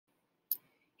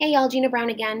Hey y'all, Gina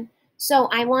Brown again. So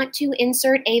I want to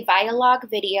insert a Vialogue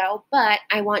video, but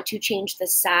I want to change the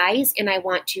size and I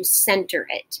want to center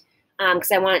it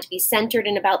because I want it to be centered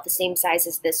and about the same size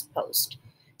as this post.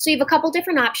 So you have a couple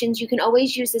different options. You can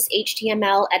always use this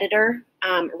HTML editor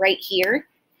right here,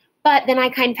 but then I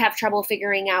kind of have trouble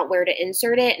figuring out where to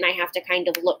insert it and I have to kind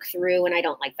of look through and I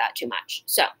don't like that too much.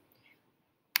 So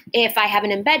if I have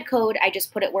an embed code, I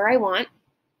just put it where I want.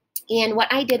 And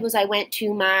what I did was I went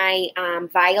to my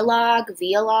Vialogue, I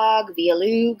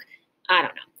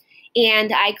don't know,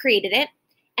 and I created it.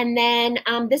 And then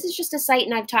this is just a site,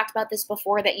 and I've talked about this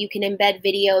before, that you can embed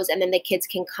videos and then the kids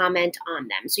can comment on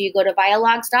them. So you go to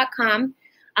vialogues.com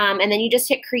and then you just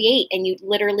hit create and you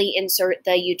literally insert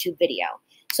the YouTube video.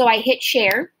 So I hit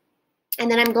share, and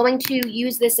then I'm going to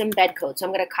use this embed code. So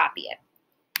I'm going to copy it.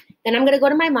 Then I'm going to go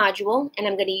to my module, and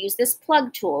I'm going to use this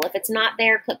plug tool. If it's not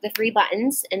there, click the three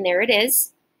buttons, and there it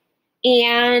is.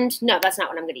 And no, that's not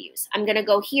what I'm going to use. I'm going to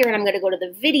go here, and I'm going to go to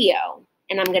the video,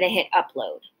 and I'm going to hit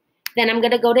upload. Then I'm going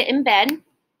to go to embed,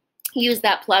 use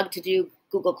that plug to do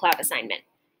Google Cloud assignment.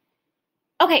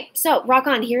 Okay, so rock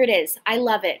on, here it is. I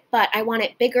love it, but I want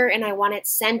it bigger, and I want it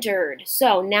centered.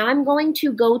 So now I'm going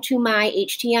to go to my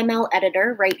HTML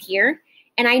editor right here.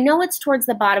 And I know it's towards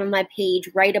the bottom of my page,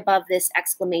 right above this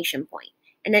exclamation point.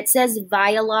 And it says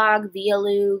Vialogue,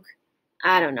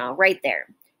 I don't know, right there.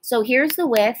 So here's the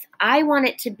width. I want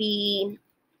it to be,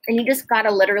 and you just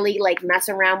gotta literally like mess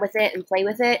around with it and play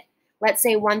with it. Let's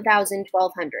say 1,000,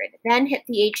 1,200. Then hit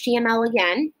the HTML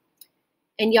again.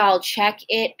 And y'all check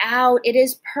it out. It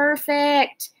is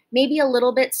perfect. Maybe a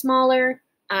little bit smaller,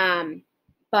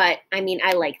 but I mean,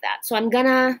 I like that. So I'm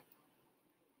gonna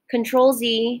Control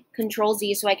Z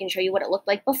so I can show you what it looked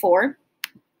like before.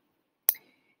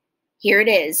 Here it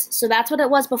is. So that's what it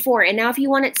was before. And now if you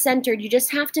want it centered, you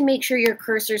just have to make sure your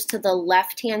cursor's to the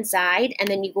left-hand side, and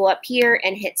then you go up here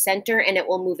and hit center, and it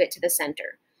will move it to the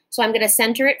center. So I'm going to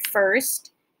center it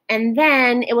first, and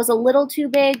then it was a little too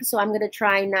big, so I'm going to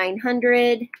try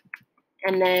 900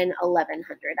 and then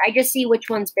 1,100. I just see which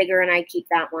one's bigger, and I keep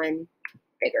that one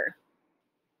bigger.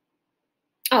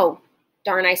 Oh,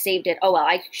 darn, I saved it. Oh, well,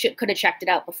 I could have checked it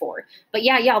out before. But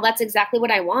yeah, y'all, that's exactly what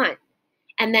I want.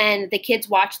 And then the kids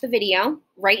watch the video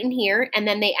right in here, and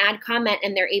then they add comment,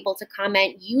 and they're able to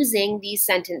comment using these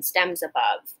sentence stems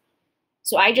above.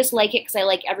 So I just like it because I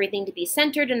like everything to be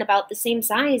centered and about the same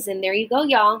size. And there you go,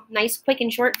 y'all. Nice, quick,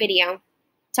 and short video.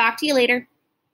 Talk to you later.